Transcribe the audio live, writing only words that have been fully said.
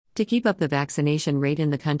To keep up the vaccination rate in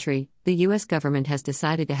the country, the U.S. government has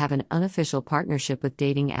decided to have an unofficial partnership with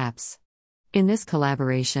dating apps. In this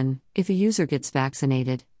collaboration, if a user gets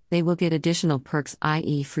vaccinated, they will get additional perks,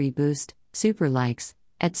 i.e., free boost, super likes,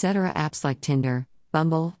 etc. Apps like Tinder,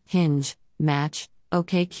 Bumble, Hinge, Match,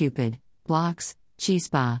 OkCupid, Blocks,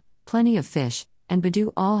 Chispa, Plenty of Fish, and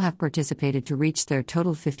Badoo all have participated to reach their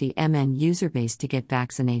total 50 million user base to get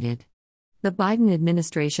vaccinated. The Biden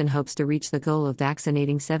administration hopes to reach the goal of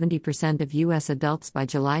vaccinating 70% of U.S. adults by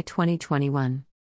July 2021.